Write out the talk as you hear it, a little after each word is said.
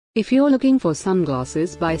If you're looking for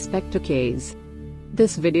sunglasses by SPECTA CASE,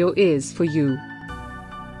 this video is for you.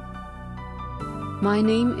 My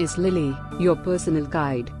name is Lily, your personal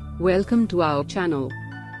guide. Welcome to our channel.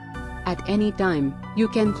 At any time, you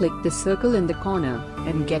can click the circle in the corner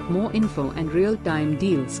and get more info and real-time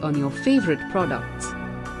deals on your favorite products.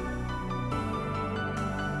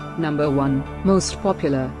 Number 1, Most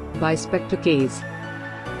Popular, by SPECTA CASE.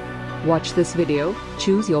 Watch this video,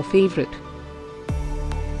 choose your favorite.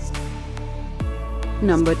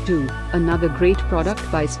 Number 2, another great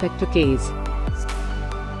product by SPECTA CASE.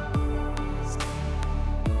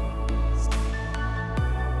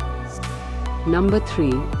 Number 3.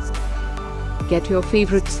 Get your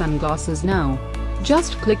favorite sunglasses now.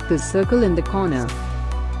 Just click the circle in the corner.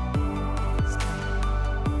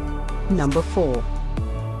 Number 4.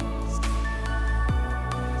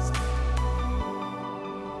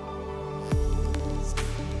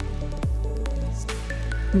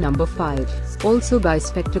 Number 5, also by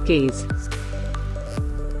SPECTA CASE.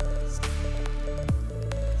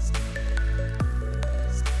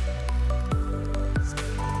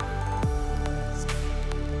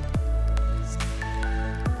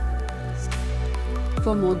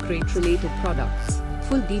 For more great related products,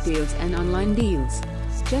 full details and online deals,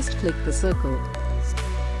 just click the circle.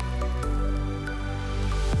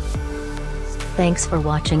 Thanks for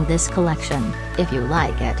watching this collection. If you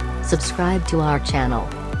like it, subscribe to our channel.